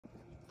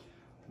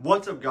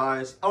What's up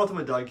guys,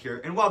 Ultimate Doug here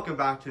and welcome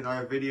back to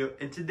another video,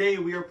 and today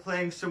we are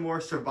playing some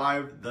more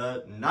Survive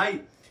the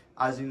Night.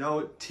 As you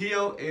know,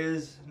 Tio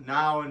is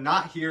now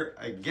not here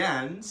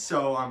again,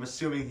 so I'm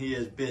assuming he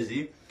is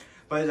busy,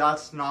 but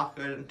that's not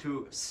going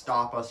to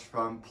stop us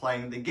from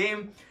playing the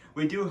game.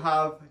 We do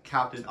have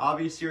Captain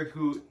Obvious here,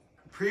 who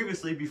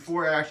previously,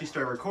 before I actually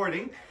started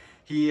recording,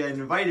 he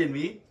invited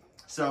me,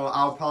 so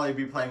I'll probably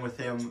be playing with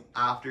him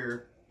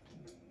after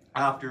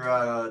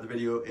the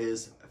video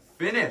is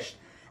finished.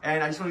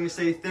 And I just wanted to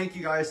say thank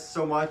you guys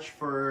so much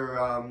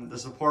for the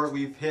support.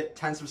 We've hit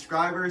 10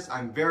 subscribers.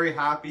 I'm very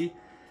happy.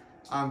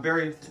 I'm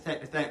very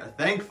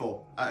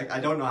thankful. I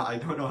don't know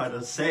how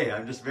to say it.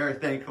 I'm just very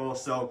thankful.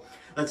 So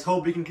let's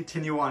hope we can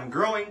continue on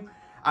growing.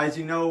 As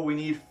you know, we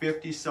need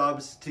 50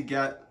 subs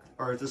to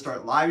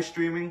start live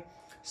streaming.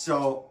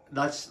 So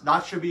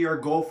that should be our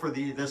goal for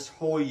this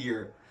whole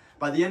year.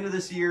 By the end of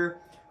this year,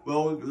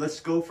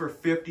 let's go for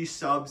 50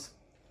 subs.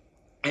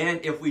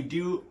 And if we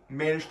do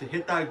manage to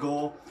hit that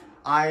goal,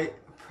 I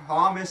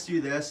promise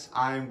you this,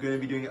 I'm going to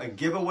be doing a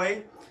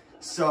giveaway.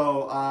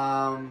 So,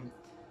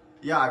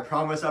 yeah, I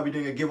promise I'll be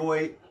doing a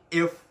giveaway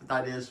if,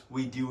 that is,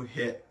 we do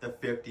hit the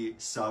 50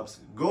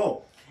 subs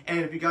goal. And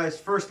if you guys,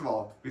 first of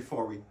all,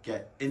 before we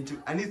get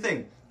into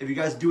anything, if you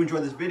guys do enjoy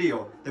this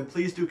video, then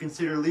please do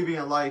consider leaving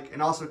a like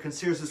and also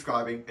consider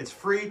subscribing. It's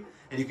free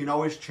and you can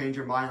always change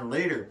your mind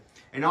later.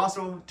 And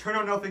also, turn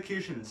on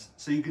notifications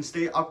so you can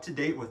stay up to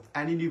date with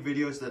any new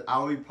videos that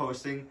I'll be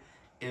posting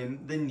in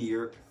the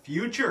near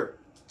future.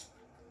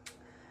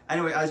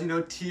 Anyway, as you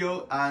know,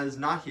 Tio is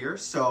not here,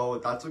 so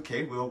that's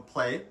okay. We'll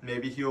play.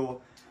 Maybe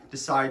he'll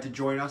decide to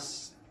join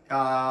us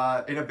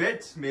in a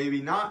bit.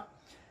 Maybe not.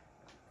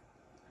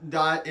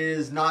 That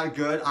is not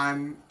good.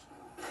 I'm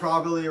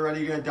probably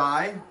already gonna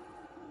die.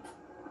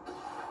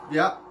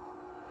 Yep.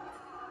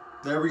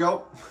 There we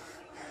go.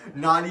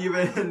 Not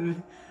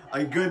even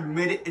a good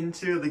minute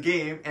into the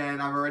game,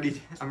 and I'm already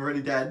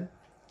dead.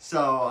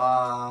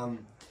 So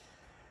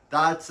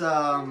that's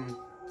a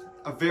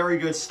very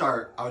good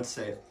start, I would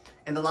say.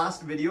 In the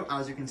last video,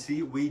 as you can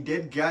see, we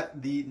did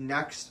get the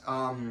next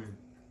part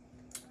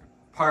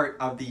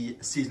of the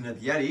Season of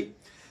the Yeti.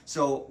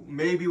 So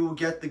maybe we'll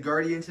get the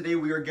Guardian today.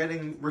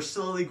 We're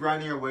slowly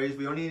grinding our ways.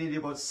 We only need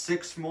about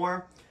 6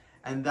 more,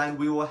 and then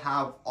we will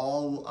have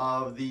all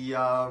of the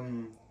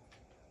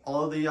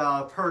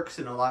perks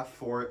and all that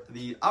for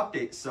the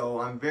update. So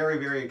I'm very,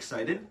 very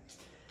excited.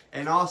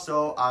 And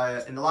also,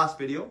 in the last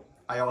video,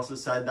 I also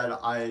said that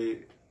I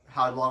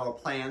had a lot of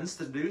plans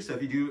to do. So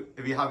if you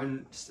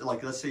haven't,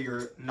 like, let's say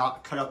you're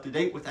not cut up to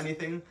date with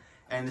anything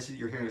and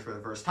you're hearing it for the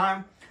first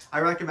time, I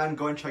recommend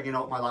going and checking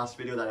out my last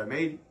video that I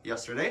made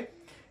yesterday.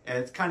 And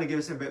it kind of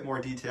gives a bit more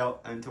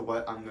detail into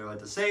what I'm going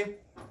to say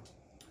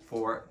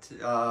for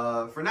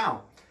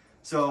now.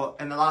 So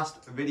in the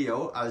last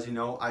video, as you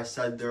know, I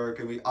said there are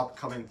going to be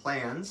upcoming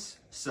plans.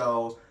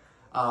 So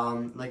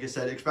like I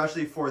said,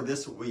 especially for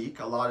this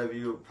week, a lot of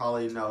you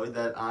probably know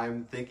that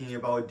I'm thinking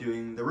about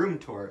doing the room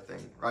tour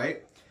thing,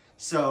 right?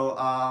 So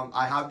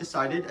I have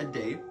decided a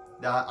date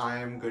that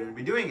I'm going to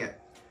be doing it.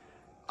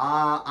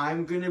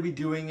 I'm going to be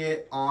doing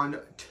it on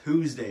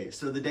Tuesday.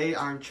 So the day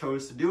I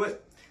chose to do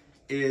it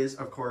is,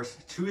 of course,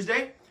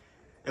 Tuesday.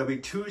 It'll be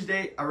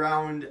Tuesday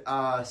around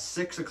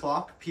 6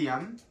 o'clock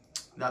p.m.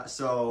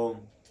 So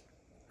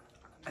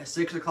at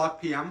 6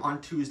 o'clock p.m.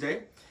 on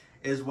Tuesday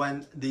is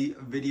when the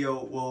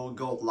video will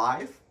go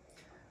live.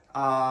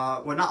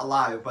 Well, not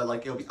live, but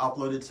like it'll be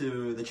uploaded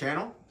to the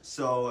channel.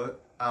 So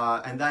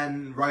and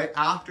then right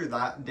after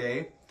that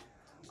day,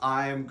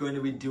 I'm going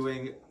to be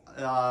doing,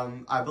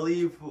 I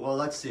believe, well,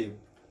 let's see.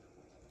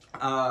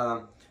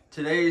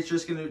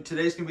 Today's gonna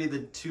be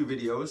the 2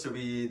 videos. It'll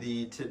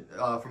be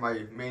for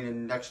my main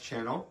and next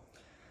channel.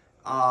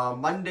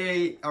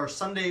 Monday or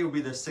Sunday will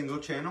be the single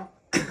channel.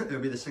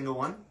 It'll be the single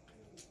one.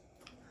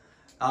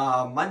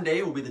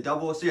 Monday will be the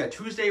double. So yeah,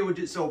 Tuesday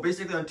so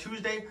basically on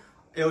Tuesday,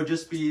 it will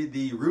just be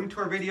the room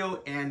tour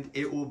video, and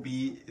it will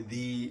be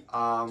the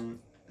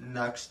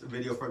next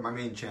video for my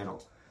main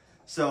channel.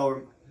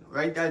 So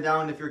write that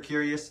down if you're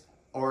curious,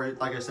 or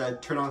like I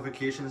said, turn on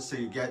notifications so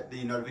you get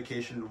the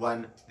notification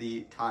when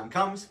the time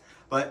comes.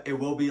 But it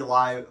will be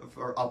live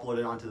or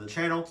uploaded onto the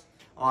channel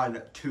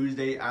on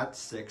Tuesday at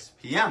 6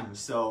 p.m.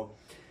 So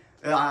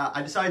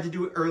I decided to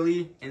do it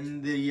early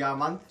in the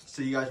month,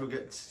 so you guys will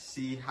get to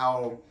see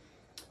how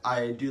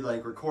I do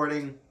like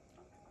recording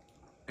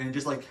and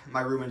just like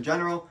my room in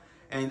general.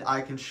 And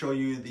I can show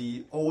you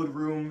the old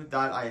room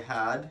that I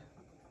had.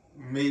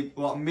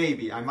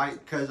 Maybe I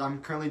might, because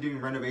I'm currently doing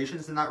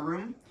renovations in that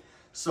room,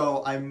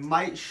 so I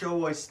might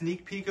show a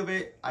sneak peek of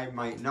it. I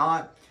might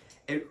not.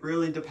 It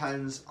really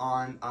depends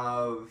on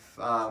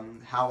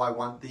how I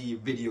want the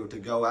video to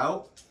go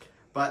out,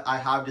 but I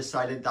have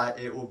decided that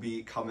it will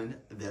be coming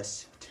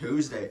this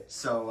Tuesday.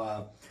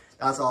 So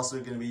that's also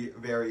going to be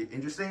very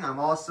interesting. I'm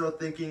also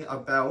thinking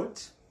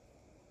about,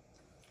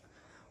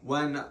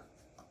 when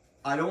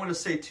I don't want to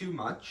say too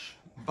much,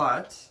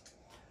 but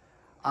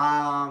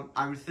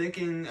I'm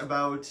thinking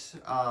about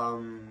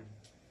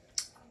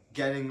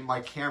getting my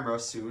camera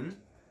soon.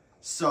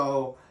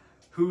 So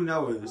who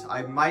knows?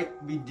 I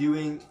might be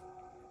doing,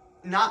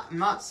 I'm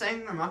not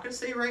gonna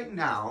say right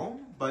now,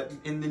 but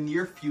in the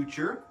near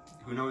future,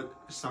 who knows,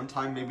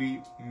 sometime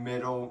maybe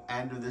middle,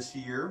 end of this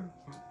year,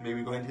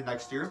 maybe going into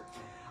next year,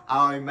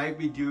 I might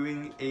be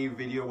doing a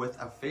video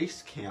with a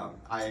face cam.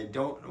 I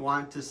don't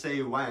want to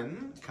say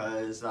when,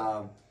 because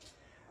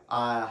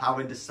I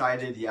haven't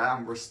decided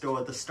yet. We're still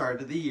at the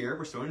start of the year.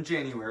 We're still in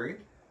January.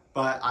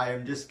 But I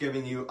am just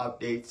giving you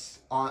updates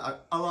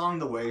along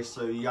the way,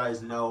 so you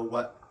guys know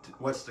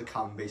what's to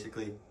come,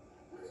 basically,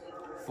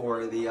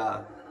 for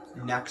the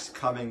next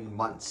coming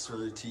months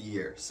or to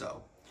year.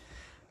 So,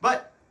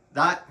 but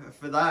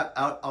with that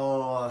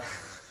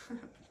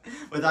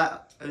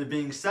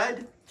being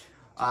said,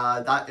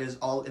 that is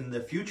all in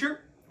the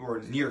future, or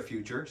near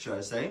future, should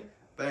I say?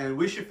 And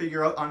we should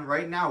figure out on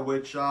right now,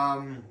 which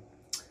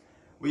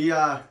we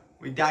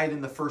died in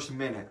the first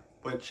minute,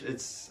 which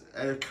it's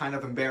kind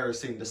of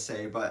embarrassing to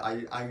say, but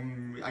I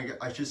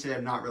should say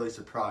I'm not really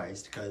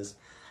surprised, because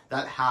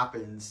that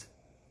happens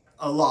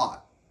a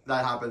lot.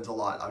 That happens a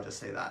lot. I'll just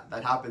say that.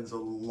 That happens a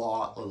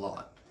lot.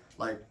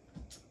 Like,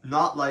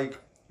 not like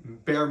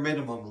bare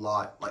minimum a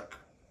lot. Like,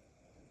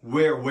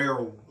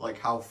 like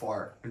how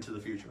far into the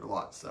future a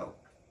lot. So,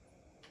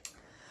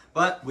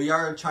 but we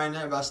are trying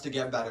our best to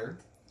get better.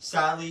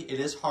 Sadly, it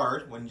is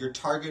hard when you're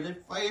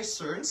targeted by a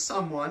certain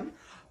someone,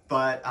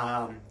 but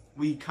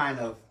we kind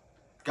of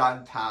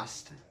gotten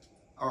past,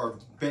 or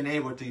been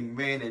able to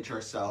manage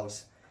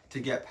ourselves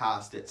to get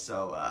past it.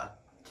 So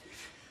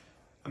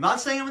I'm not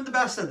saying I'm the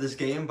best at this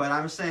game, but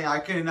I'm saying I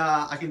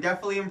can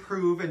definitely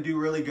improve and do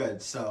really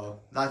good.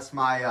 So that's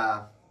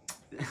my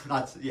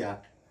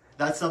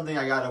that's something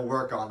I gotta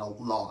work on a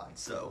lot.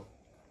 So,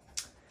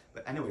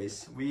 but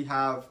anyways, we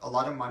have a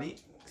lot of money.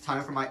 It's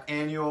time for my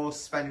annual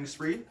spending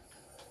spree.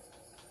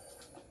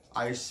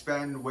 I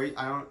spend,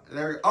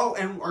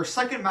 and our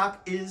second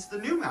map is the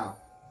new map.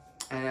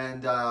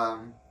 And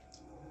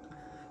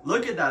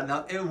look at that.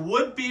 Now, it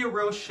would be a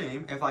real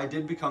shame if I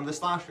did become the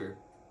slasher.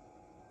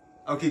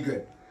 Okay,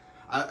 good.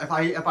 If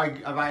I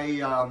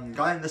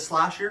got in the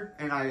slasher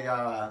and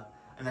I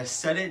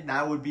said it,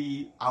 I would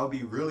be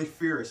really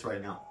furious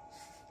right now.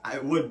 I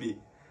would be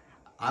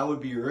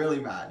really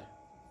mad.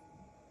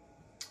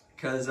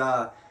 Because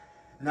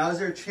now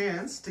is our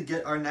chance to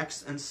get our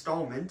next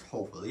installment,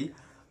 hopefully,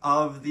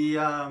 of the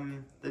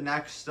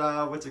next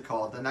what's it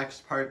called? The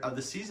next part of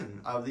the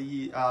season of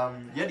the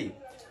Yeti.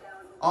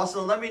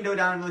 Also, let me know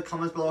down in the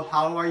comments below,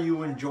 how are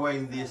you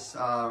enjoying this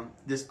the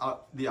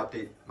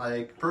update?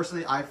 Like,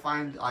 personally,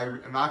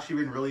 I'm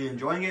actually been really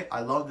enjoying it.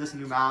 I love this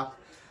new map.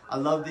 I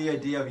love the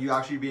idea of you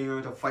actually being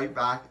able to fight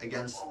back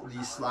against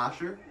the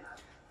slasher.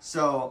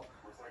 So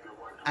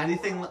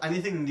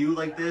anything new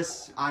like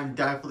this, I'm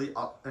definitely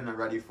up and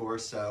ready for.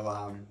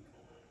 So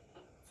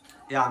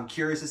yeah, I'm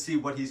curious to see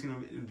what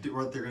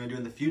they're gonna do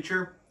in the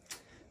future.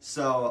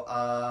 So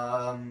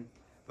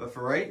but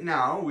for right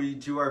now, we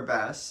do our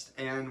best,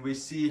 and we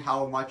see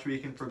how much we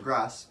can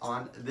progress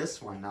on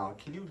this one. Now,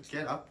 can you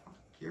get up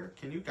here?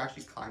 Can you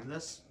actually climb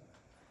this?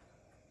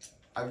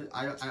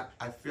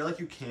 I feel like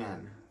you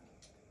can.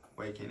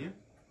 Wait, can you?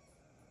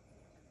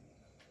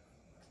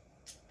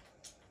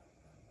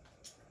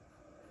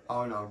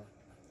 Oh no.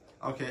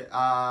 Okay.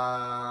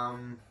 Oh,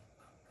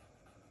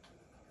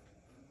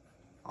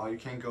 you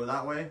can't go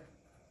that way?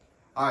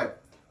 Alright.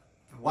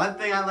 One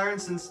thing I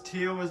learned since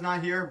Tio was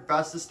not here,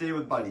 best to stay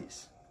with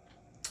buddies.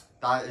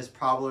 That is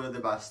probably the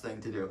best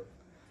thing to do.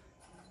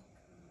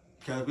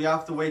 Because we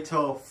have to wait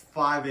till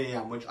 5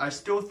 a.m., which I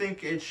still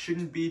think it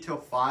shouldn't be till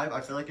 5.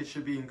 I feel like it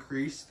should be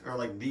increased, or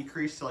like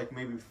decreased to like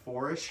maybe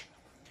 4-ish.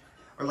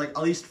 Or like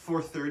at least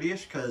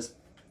 4:30-ish, because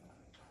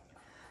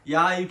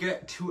yeah, you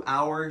get 2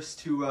 hours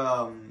to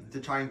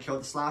try and kill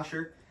the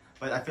slasher,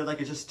 but I feel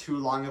like it's just too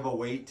long of a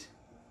wait.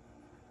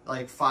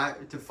 Like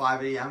 5 to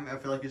 5 a.m. I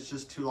feel like it's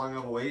just too long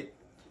of a wait.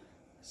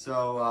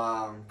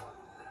 So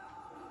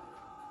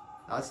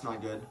that's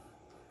not good.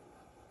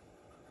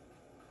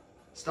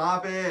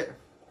 Stop it.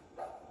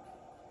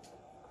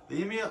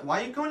 Leave me.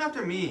 Why are you going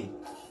after me?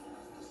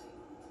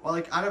 Well,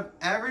 like, out of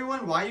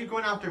everyone, why are you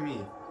going after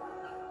me?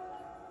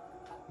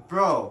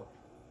 Bro,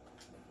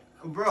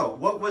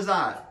 what was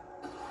that?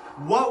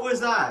 What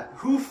was that?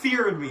 Who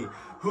feared me?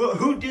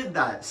 Who did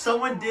that?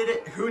 Someone did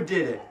it. Who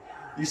did it?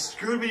 You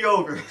screwed me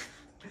over.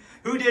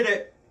 Who did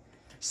it?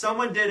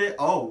 Someone did it.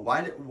 Oh,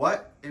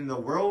 what in the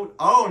world?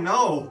 Oh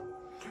no.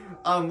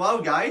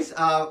 Well, guys,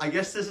 I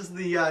guess this is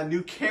the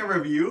new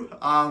camera view.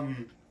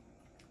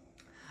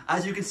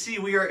 As you can see,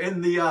 we are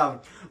in the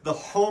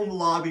home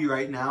lobby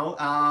right now.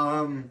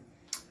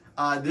 Yeah,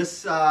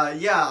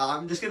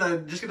 I'm just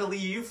gonna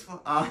leave.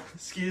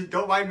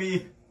 Don't mind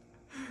me.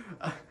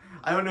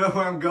 I don't know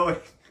where I'm going.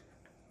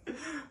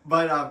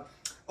 But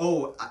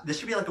oh, this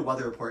should be like a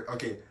weather report.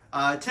 Okay,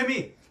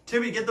 Timmy,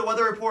 get the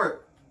weather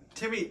report.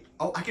 Timmy,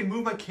 oh, I can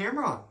move my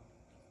camera.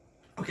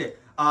 Okay,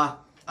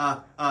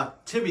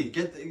 Timmy,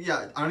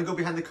 yeah, I'm gonna go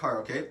behind the car,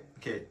 okay?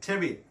 Okay,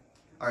 Timmy,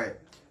 all right.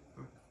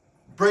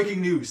 Breaking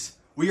news.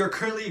 We are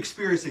currently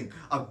experiencing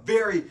a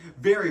very,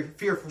 very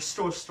fearful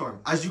snowstorm.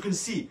 As you can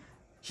see,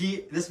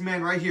 this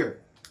man right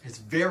here, is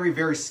very,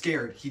 very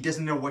scared. He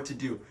doesn't know what to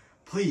do.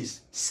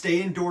 Please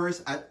stay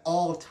indoors at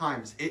all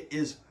times. It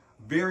is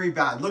very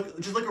bad.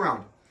 Just look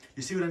around.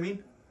 You see what I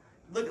mean?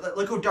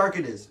 Look how dark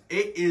it is.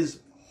 It is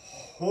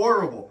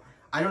horrible.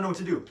 I don't know what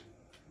to do.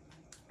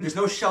 There's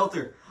no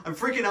shelter. I'm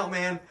freaking out,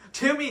 man.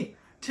 Timmy,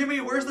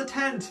 where's the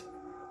tent?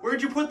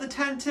 Where'd you put the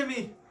tent,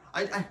 Timmy?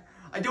 I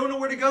don't know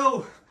where to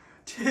go.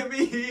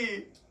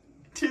 Timmy,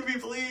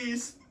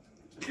 please.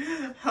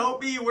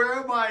 Help me, where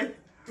am I?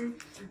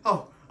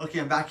 Oh, okay,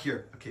 I'm back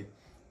here. Okay,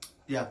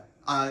 yeah,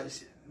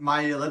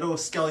 my little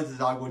skeleton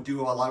dog will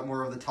do a lot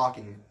more of the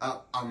talking.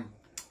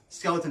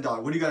 Skeleton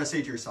dog, what do you gotta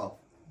say to yourself?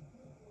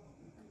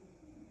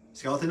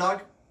 Skeleton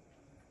dog?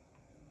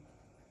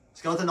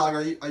 Skeleton dog,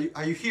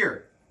 are you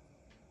here?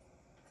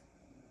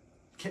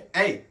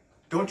 Hey,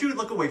 don't you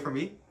look away from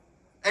me.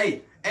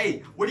 Hey,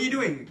 what are you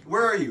doing?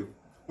 Where are you?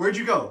 Where'd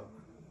you go?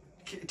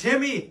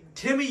 Timmy,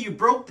 you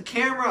broke the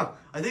camera.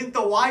 I think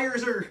the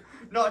wires are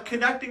not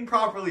connecting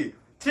properly.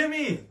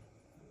 Timmy,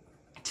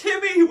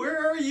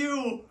 where are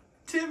you?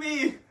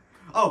 Timmy.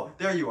 Oh,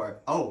 there you are.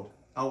 Oh,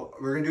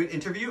 we're gonna do an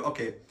interview?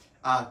 Okay.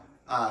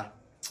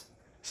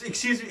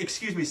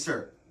 Excuse me,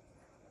 sir.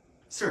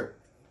 Sir,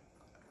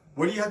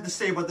 what do you have to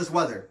say about this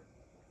weather?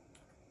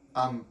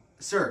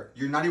 Sir,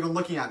 you're not even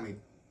looking at me.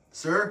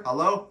 Sir,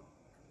 hello?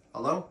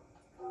 Hello?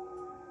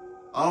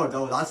 Oh,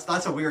 no,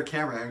 that's a weird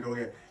camera angle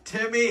here.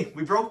 Timmy,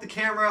 we broke the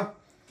camera.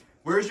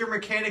 Where's your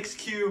mechanic's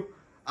cue?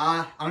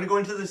 I'm gonna go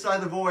into the side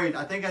of the void.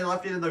 I think I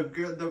left it in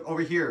the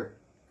over here.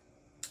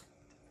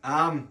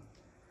 I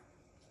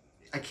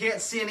can't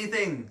see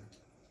anything.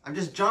 I'm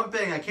just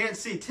jumping. I can't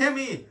see.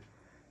 Timmy,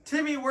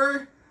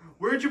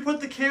 where'd you put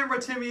the camera,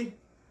 Timmy?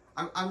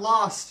 I'm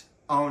lost.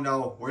 Oh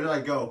no, where did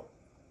I go?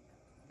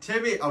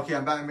 Timmy, okay,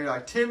 I'm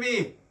back.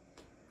 Timmy,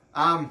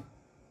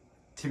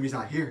 Timmy's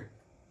not here.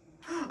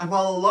 I'm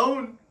all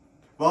alone.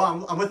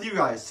 Well, I'm with you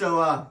guys.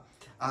 So,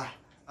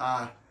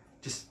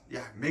 just,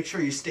 yeah, make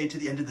sure you stay to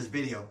the end of this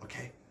video,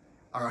 okay?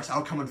 Or else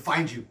I'll come and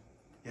find you.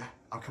 Yeah,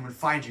 I'll come and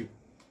find you.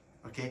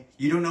 Okay?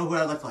 You don't know who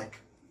I look like,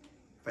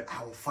 but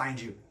I will find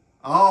you.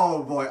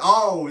 Oh boy.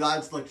 Oh,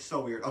 that looks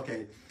so weird.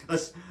 Okay,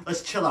 let's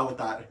chill out with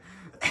that.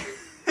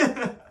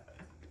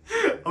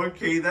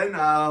 Okay, then,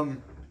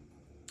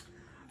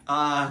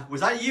 was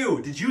that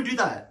you? Did you do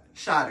that?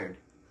 Shattered.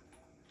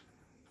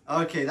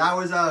 Okay, that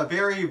was a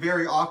very,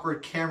 very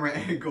awkward camera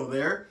angle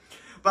there.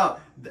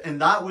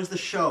 And that was the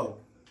show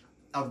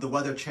of the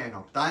Weather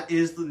Channel. That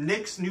is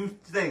Nick's new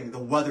thing, the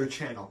Weather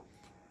Channel.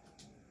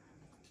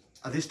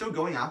 Are they still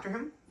going after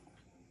him?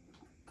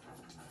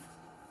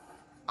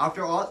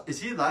 After all,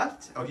 is he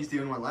left? Oh, he's the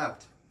only one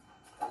left.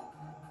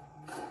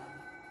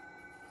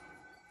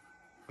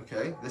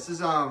 Okay, this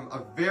is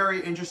a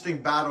very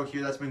interesting battle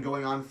here that's been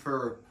going on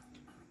for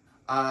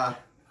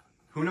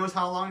who knows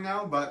how long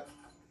now, but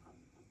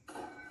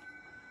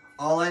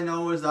all I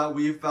know is that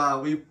we've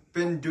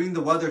been doing the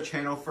Weather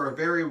Channel for a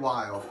very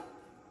while.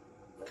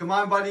 Come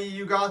on, buddy,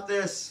 you got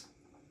this.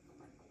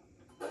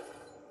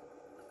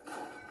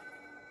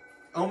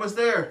 Almost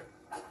there.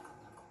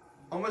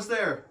 Almost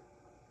there.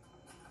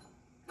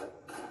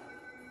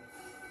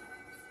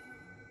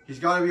 He's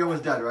got to be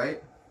almost dead,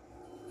 right?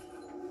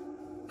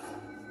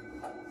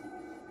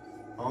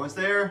 Almost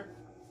there.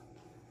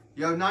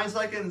 You have 9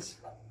 seconds.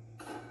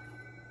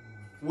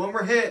 One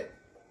more hit.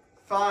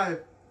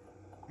 5.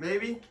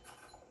 Maybe.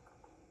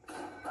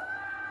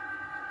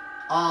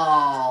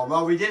 Oh,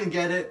 well, we didn't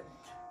get it.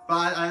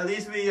 But at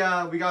least we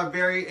got a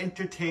very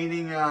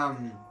entertaining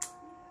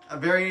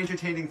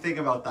thing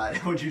about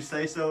that. Would you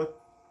say so?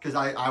 Because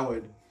I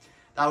would.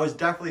 That was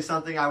definitely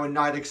something I would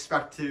not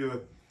expect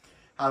to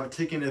have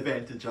taken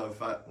advantage of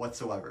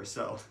whatsoever.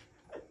 So,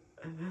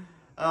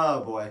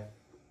 oh boy.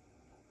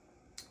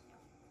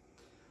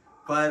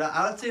 But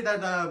I would say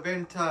that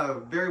went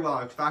very well.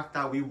 In fact,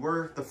 that we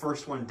were the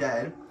first one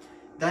dead.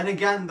 Then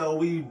again, though,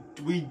 we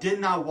did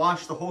not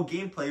watch the whole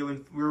gameplay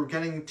when we were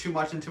getting too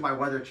much into my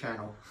Weather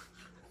Channel.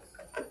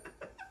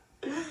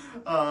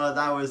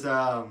 That was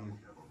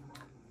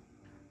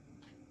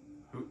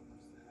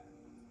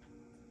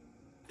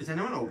Is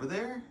anyone over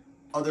there?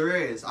 Oh, there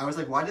is. I was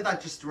like, why did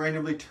that just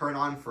randomly turn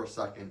on for a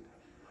second?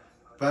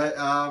 But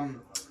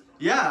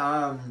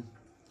yeah,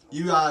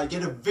 you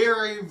get a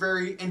very,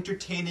 very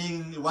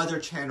entertaining Weather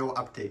Channel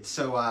update.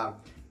 So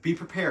be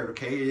prepared,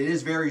 okay? It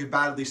is very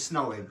badly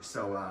snowing,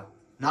 so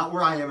not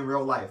where I am in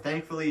real life.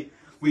 Thankfully,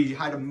 we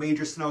had a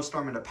major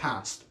snowstorm in the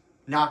past,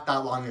 not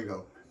that long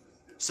ago.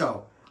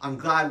 So I'm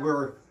glad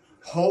we're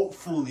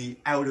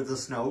hopefully out of the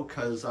snow,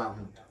 because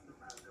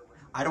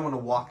I don't want to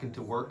walk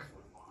into work,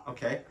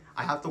 okay?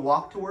 I have to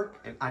walk to work,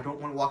 and I don't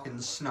want to walk in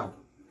the snow.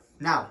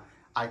 Now,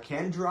 I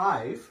can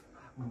drive,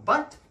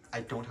 but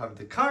I don't have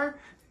the car,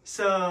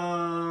 so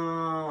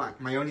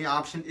my only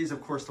option is,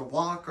 of course, to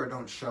walk or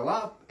don't show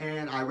up,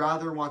 and I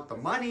rather want the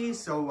money,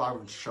 so I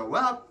would show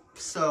up.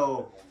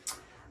 So,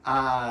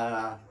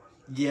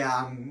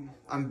 yeah,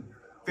 I'm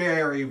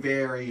very,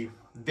 very,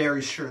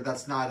 very sure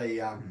that's not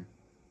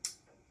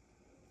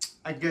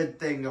a good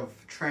thing of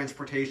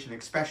transportation,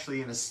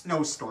 especially in a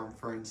snowstorm,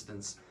 for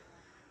instance.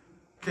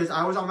 Because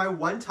I was on my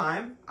one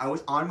time. I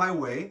was on my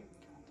way.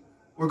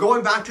 We're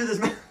going back to this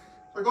map.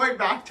 We're going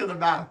back to the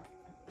map.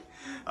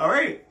 All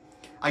right.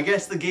 I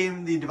guess the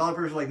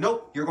developers were like,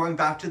 nope, you're going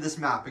back to this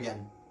map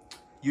again.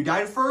 You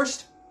died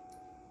first.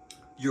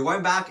 You're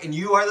going back and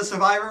you are the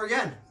survivor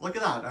again. Look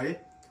at that,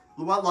 right?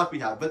 What luck we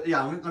have. But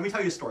yeah, let me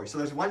tell you a story. So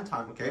there's one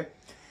time, okay?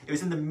 It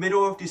was in the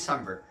middle of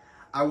December.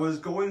 I was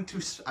driving to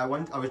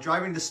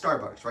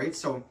Starbucks, right?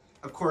 So,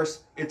 of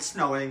course, it's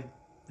snowing.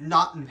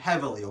 Not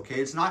heavily,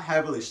 okay? It's not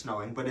heavily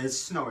snowing, but it's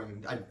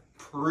snowing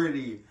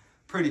pretty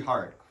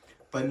hard.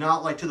 But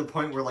not like to the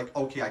point where like,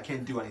 okay, I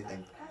can't do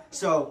anything.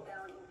 So,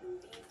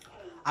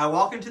 I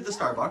walk into the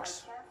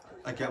Starbucks.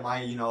 I get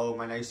my,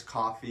 my nice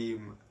coffee,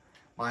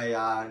 my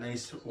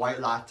nice white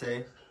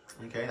latte.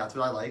 Okay, that's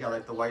what I like. I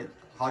like the white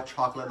hot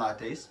chocolate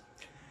lattes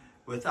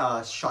with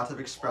shots of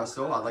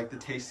espresso. I like the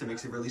taste. It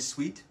makes it really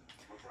sweet.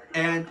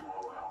 And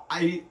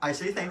I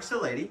say thanks to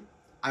the lady.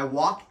 I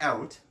walk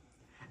out,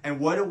 and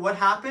what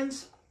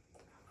happens?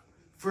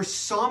 For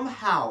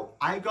somehow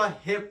I got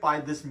hit by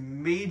this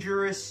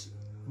majorous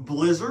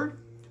blizzard.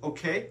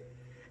 Okay,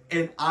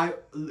 and I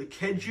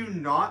kid you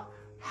not,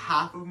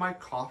 half of my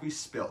coffee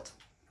spilled.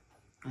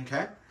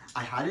 Okay,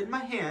 I had it in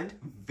my hand,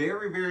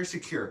 very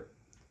secure.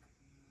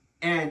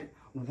 And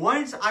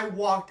once I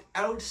walked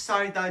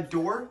outside that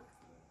door,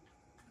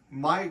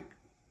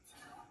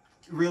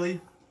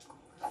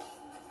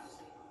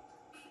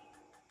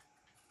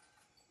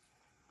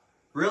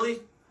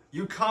 really?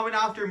 You coming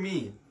after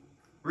me?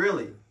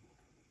 Really?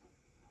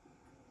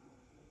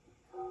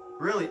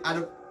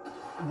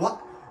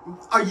 What?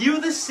 Are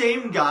you the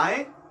same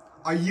guy?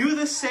 Are you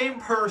the same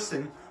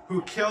person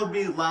who killed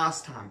me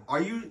last time?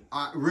 Are you,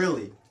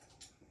 really?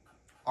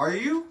 Are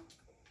you?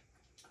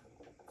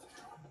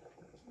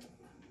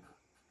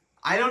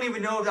 I don't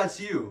even know if that's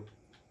you.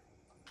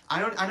 I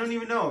don't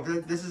even know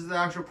if this is the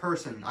actual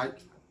person.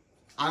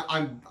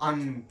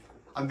 I'm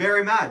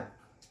very mad.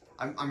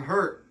 I'm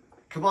hurt.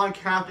 Come on,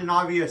 Captain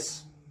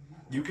Obvious.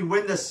 You can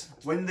win this.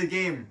 Win the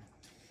game.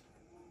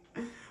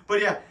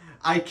 But yeah,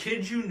 I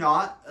kid you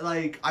not,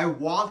 like,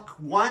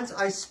 once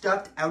I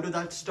stepped out of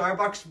that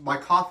Starbucks, my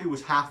coffee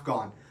was half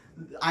gone.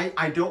 It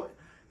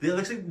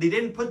looks like they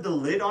didn't put the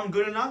lid on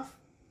good enough.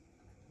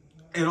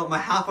 And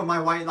half of my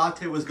white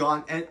latte was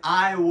gone. And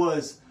I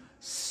was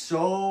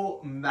so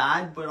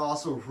mad, but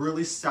also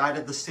really sad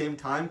at the same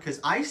time. Because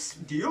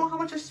do you know how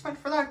much I spent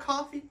for that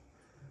coffee?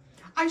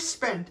 I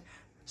spent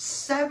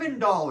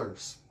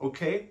 $7,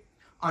 okay,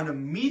 on a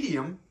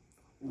medium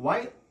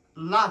white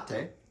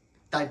latte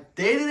that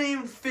they didn't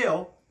even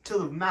fill to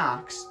the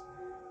max,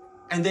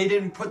 and they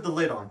didn't put the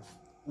lid on.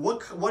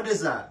 What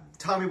is that?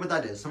 Tell me what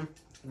that is.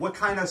 What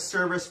kind of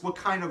service? What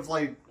kind of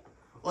like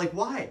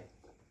why?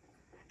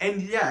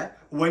 And yet,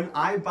 when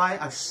I buy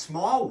a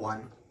small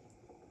one,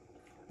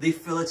 they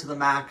fill it to the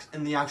max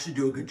and they actually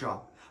do a good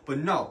job. But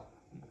no,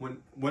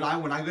 when I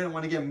want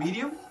to get a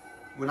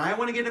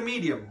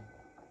medium,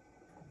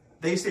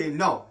 they say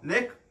no,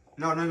 Nick,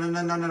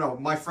 no,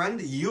 my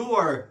friend, you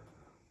are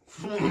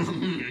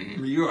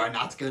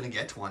not gonna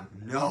get one,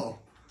 no.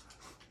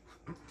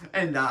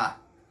 And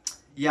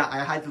yeah,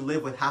 I had to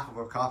live with half of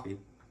a coffee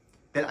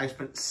that I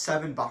spent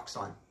 $7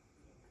 on.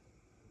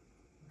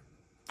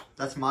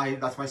 That's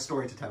my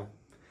story to tell.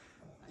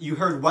 You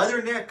heard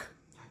weather, Nick.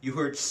 You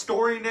heard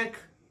story, Nick.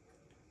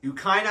 You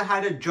kind of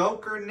had a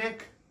Joker,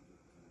 Nick.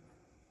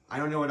 I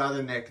don't know what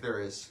other Nick there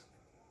is.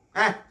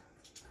 I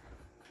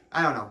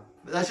don't know.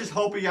 Let's just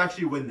hope we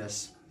actually win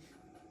this.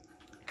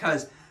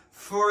 Because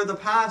for the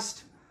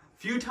past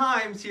few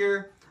times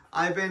here,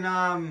 I've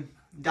been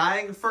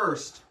dying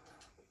first.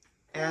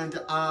 And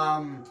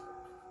I'm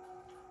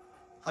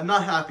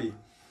not happy.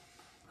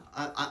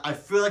 I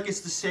feel like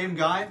it's the same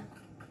guy.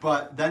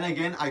 But then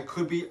again, I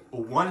could be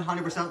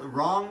 100%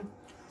 wrong.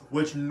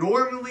 Which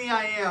normally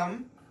I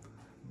am.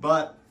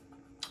 But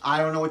I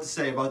don't know what to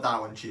say about that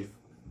one, Chief.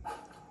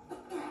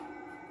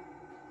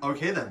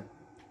 Okay then.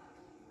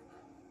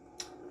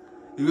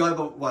 You got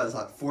about, what is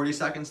that, 40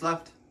 seconds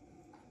left?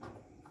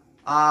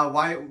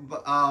 Why,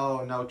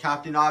 oh no,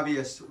 Captain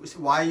Obvious.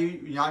 Why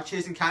you're not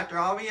chasing Captain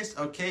Obvious?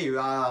 Okay,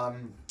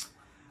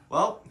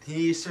 well,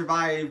 he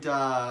survived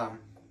to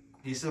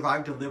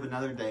live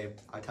another day,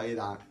 I tell you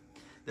that.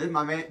 Then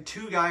my man,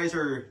 two guys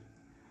are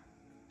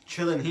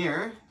chilling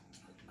here.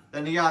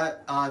 Then you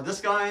got, this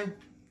guy,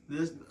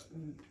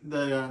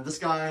 this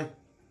guy.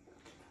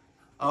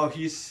 Oh,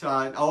 he's,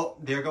 oh,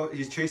 there go,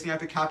 he's chasing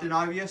after Captain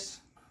Obvious.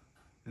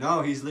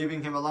 No, he's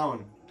leaving him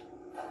alone.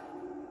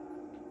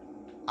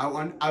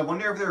 I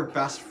wonder if they're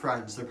best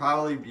friends. They're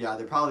probably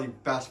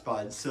best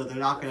buds, so they're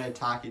not going to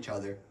attack each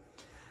other.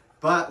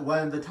 But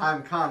when the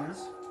time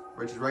comes,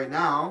 which is right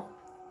now,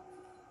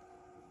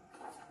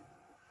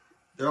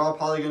 they're all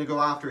probably going to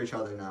go after each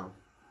other now.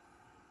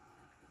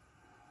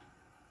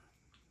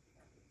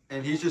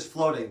 And he's just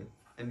floating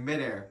in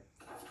midair.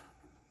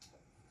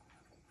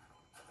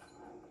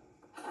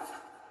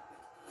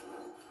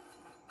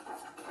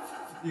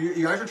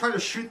 You guys are trying to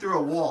shoot through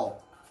a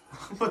wall.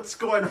 What's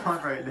going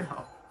on right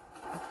now?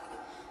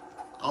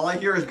 All I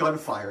hear is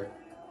gunfire.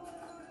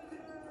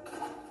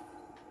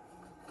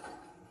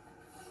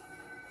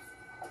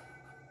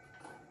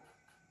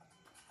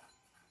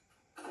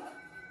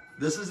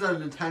 This is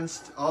an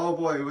intense... Oh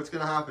boy, what's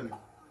gonna happen?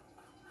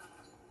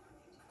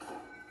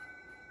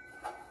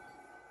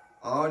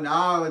 Oh,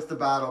 now it's the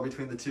battle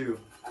between the two.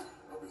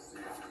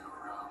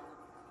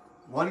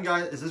 One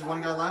guy... Is this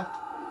one guy left?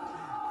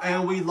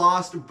 And we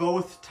lost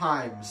both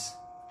times.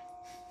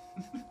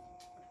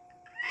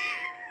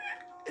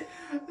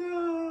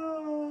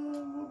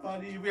 Oh,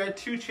 buddy, we had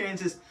 2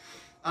 chances.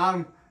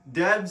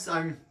 Debs,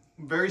 I'm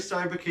very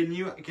sorry, but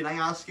can I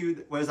ask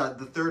you, what is that,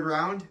 the 3rd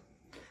round?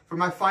 For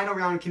my final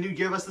round, can you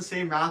give us the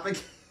same map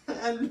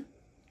again?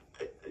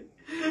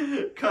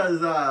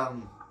 Cause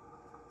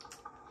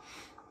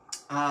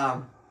I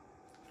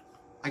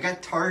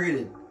got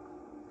targeted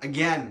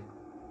again.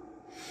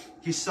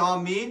 He saw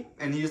me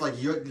and he's like,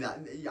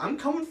 I'm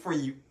coming for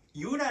you.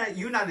 You're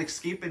not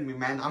escaping me,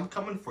 man. I'm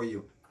coming for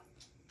you.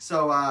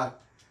 So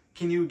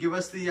can you give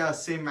us the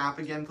same map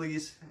again,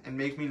 please, and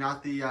make me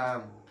not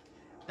the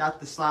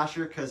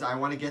slasher, because I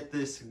want to get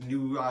this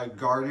new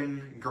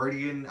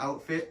guardian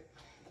outfit,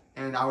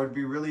 and I would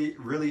be really,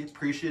 really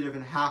appreciative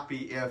and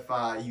happy if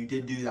you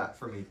did do that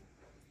for me,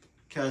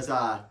 because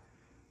I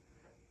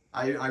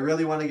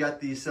really want to get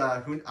these.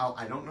 I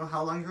don't know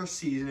how long your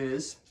season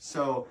is,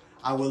 so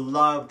I would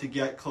love to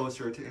get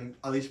closer to and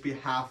at least be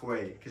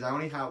halfway, because I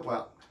only have,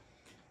 well,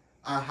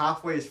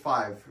 halfway is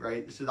 5,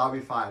 right? So that'll be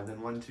 5.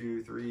 Then 1,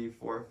 2, 3,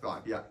 4,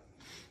 5. Yeah.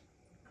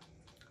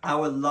 I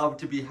would love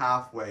to be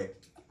halfway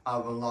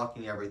of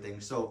unlocking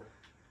everything. So,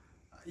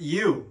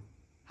 you,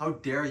 how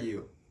dare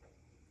you?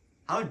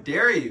 How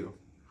dare you?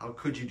 How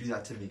could you do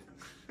that to me?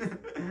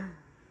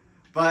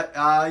 But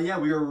yeah,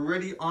 we are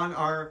already on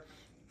our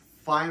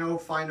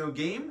final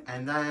game,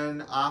 and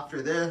then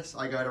after this,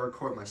 I gotta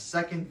record my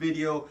 2nd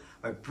video.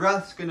 My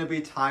breath's gonna be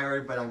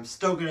tired, but I'm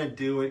still gonna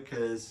do it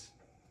because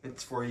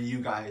it's for you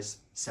guys.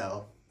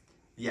 So,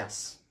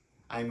 yes,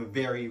 I'm a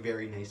very,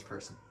 very nice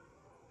person.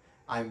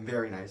 I'm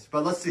very nice.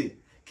 But let's see.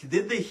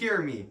 Did they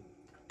hear me?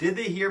 Did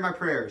they hear my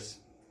prayers?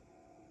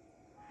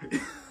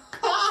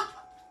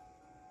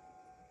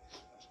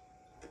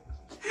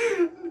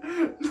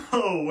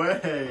 No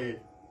way.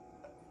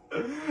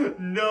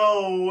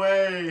 No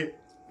way.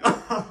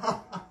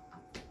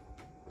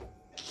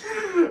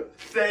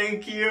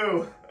 Thank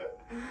you.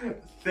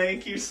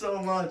 Thank you so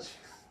much.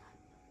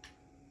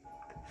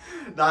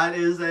 That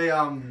is I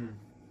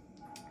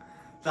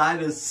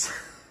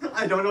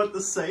don't know what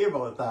to say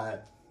about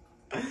that.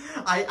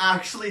 I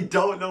actually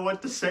don't know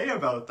what to say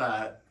about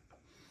that.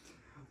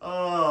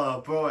 Oh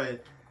boy.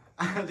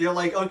 They're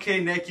like, okay,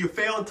 Nick, you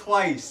failed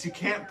twice. You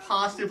can't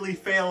possibly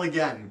fail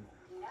again.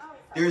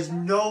 There's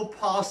no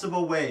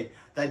possible way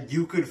that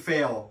you could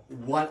fail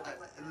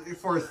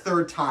for a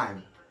 3rd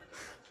time.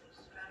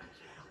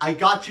 I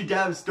got you,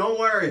 Devs. Don't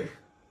worry.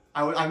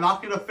 I'm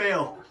not going to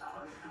fail.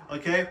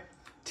 Okay?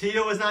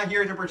 Tio is not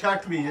here to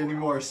protect me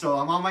anymore, so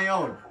I'm on my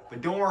own.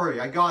 But don't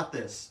worry. I got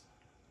this.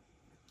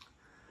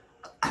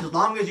 As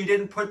long as you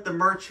didn't put the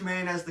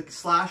merchman as the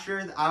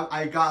slasher,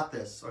 I got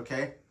this.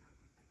 Okay?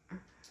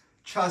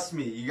 Trust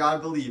me. You got to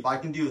believe. I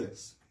can do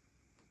this.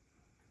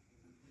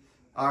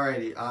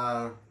 Alrighty.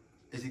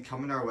 Is he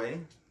coming our way?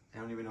 I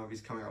don't even know if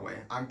he's coming our way.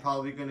 I'm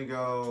probably going to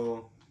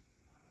go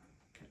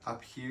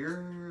up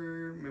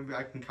here. Maybe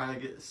I can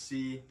kind of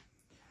see.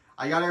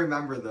 I got to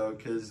remember, though,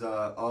 because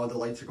all the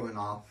lights are going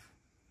off.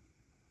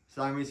 So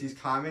that means he's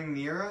coming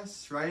near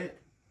us, right?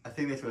 I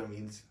think that's what it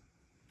means.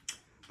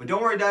 But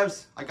don't worry,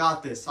 devs. I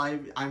got this.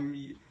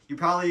 You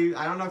probably,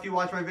 I don't know if you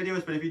watch my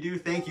videos, but if you do,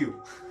 thank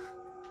you.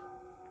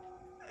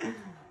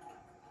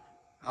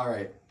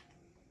 Alright.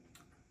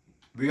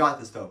 We got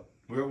this, though.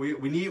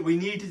 We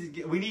need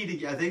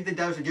to. I think the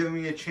devs are giving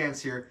me a chance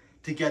here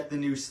to get the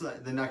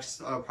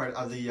next part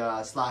of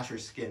the slasher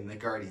skin, the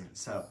Guardian.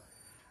 So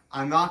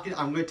I'm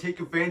gonna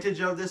take advantage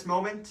of this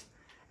moment,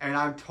 and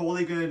I'm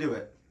totally gonna do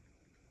it.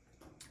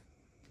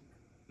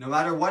 No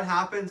matter what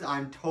happens,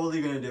 I'm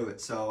totally gonna do it.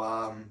 So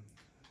all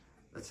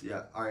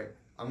right.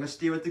 I'm gonna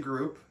stay with the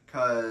group,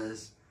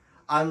 because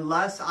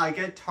unless I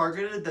get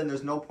targeted, then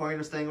there's no point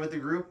in staying with the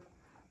group.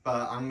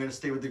 But I'm gonna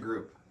stay with the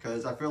group,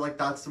 because I feel like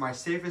that's my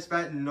safest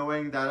bet,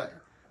 knowing that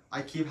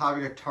I keep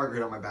having a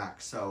target on my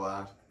back.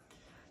 So,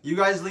 you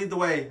guys lead the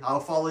way. I'll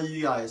follow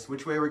you guys.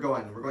 Which way we're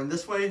going? We're going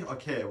this way?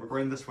 Okay, we're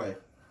going this way.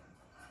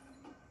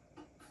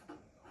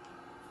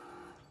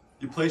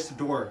 You placed a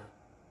door.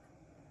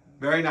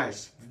 Very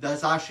nice.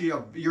 That's actually,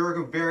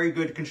 you're a very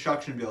good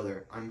construction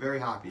builder. I'm very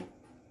happy.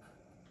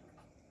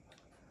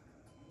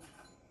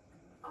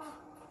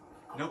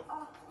 Nope.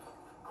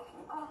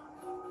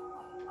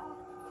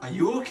 Are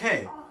you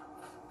okay?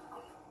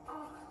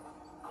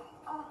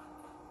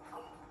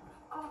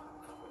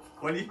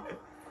 What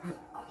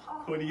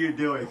are you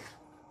doing?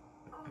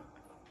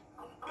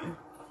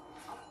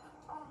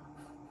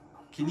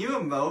 Can you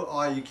emote?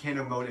 Oh, you can't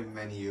emote in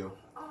menu.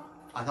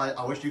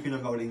 I wish you could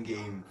emote in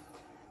game.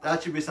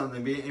 That should be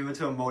something. Be able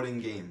to emote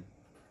in game.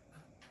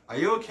 Are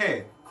you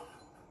okay?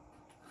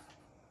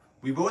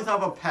 We both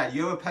have a pet.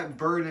 You have a pet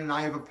bird and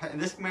I have a pet. And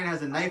this man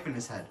has a knife in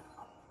his head.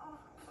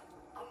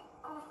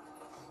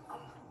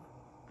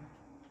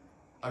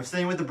 I'm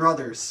staying with the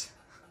brothers.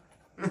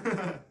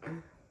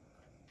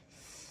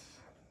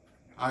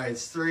 Alright,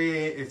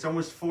 it's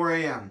almost 4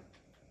 a.m.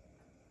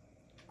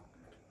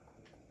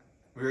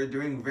 We're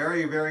doing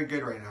very, very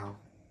good right now.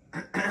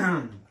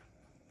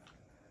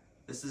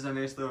 This is a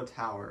nice little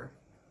tower.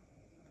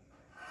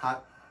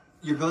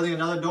 You're building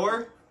another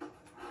door?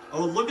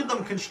 Oh, look at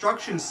them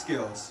construction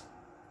skills.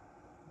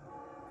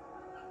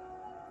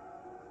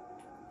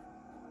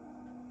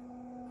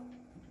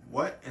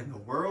 What in the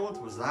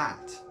world was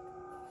that?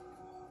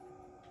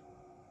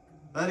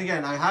 Then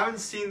again, we haven't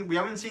seen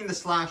the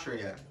slasher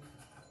yet.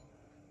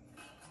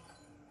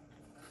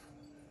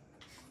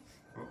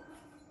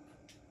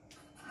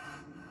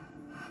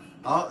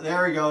 Oh,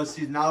 there he goes.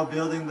 He's now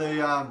building wait,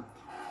 how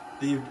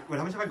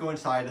much if I go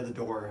inside of the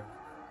door?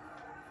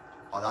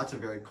 Oh, that's a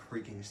very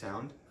creaking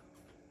sound.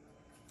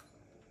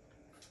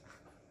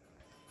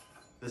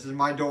 This is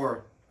my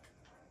door.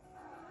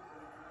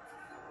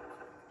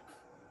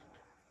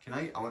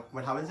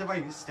 What happens if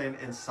I stand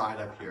inside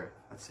up here?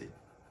 Let's see.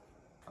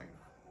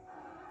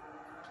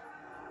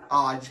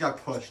 Oh, I just got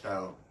pushed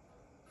out.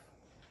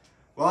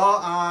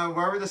 Well,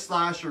 wherever the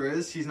slasher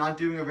is, he's not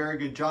doing a very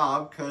good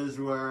job because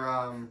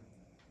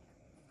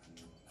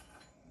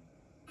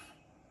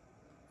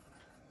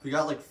we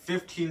got like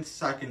 15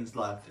 seconds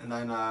left, and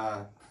then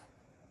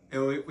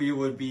we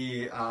would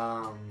be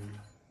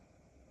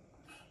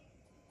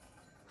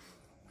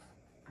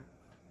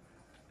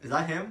Is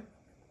that him?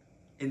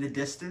 In the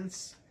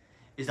distance?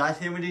 Is that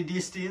him in the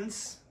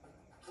distance?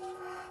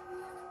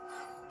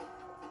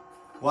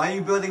 Why are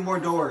you building more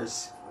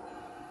doors?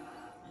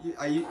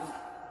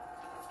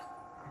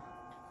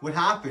 What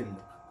happened?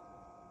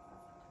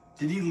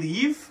 Did he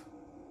leave?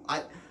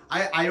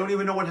 I don't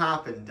even know what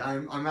happened.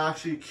 I'm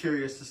actually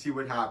curious to see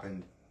what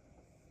happened.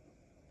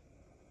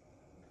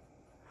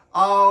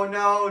 Oh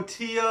no,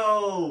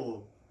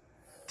 Tio!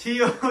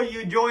 Tio,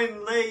 you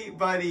joined late,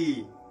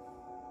 buddy.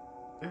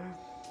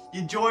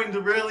 You joined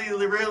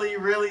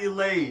really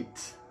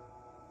late.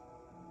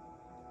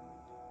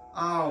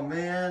 Oh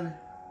man.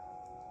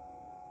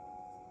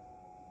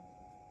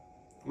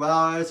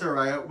 Well, it's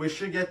alright. We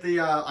should get the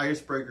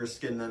icebreaker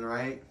skin then,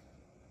 right?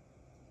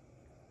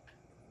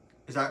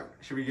 We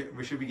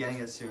should be getting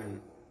it soon.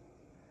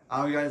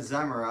 Oh, we got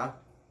Zemara.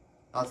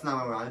 That's not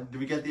what we wanted. Did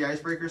we get the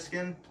icebreaker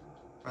skin?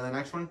 Or the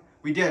next one?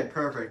 We did,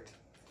 perfect.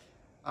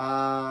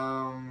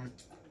 Okay,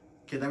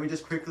 then we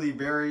just quickly,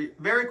 very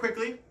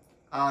quickly,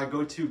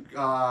 go to,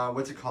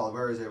 what's it called?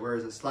 Where is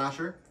it?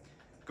 Slasher.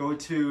 Go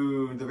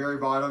to the very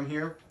bottom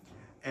here,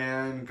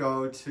 and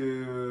go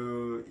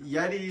to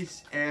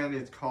Yetis, and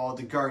it's called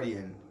the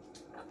Guardian.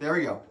 There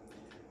we go.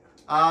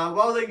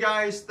 Well then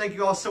guys, thank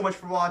you all so much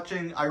for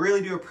watching. I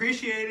really do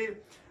appreciate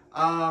it.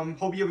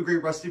 Hope you have a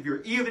great rest of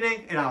your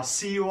evening, and I'll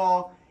see you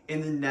all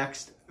in the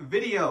next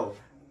video.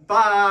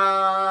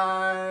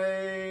 Bye!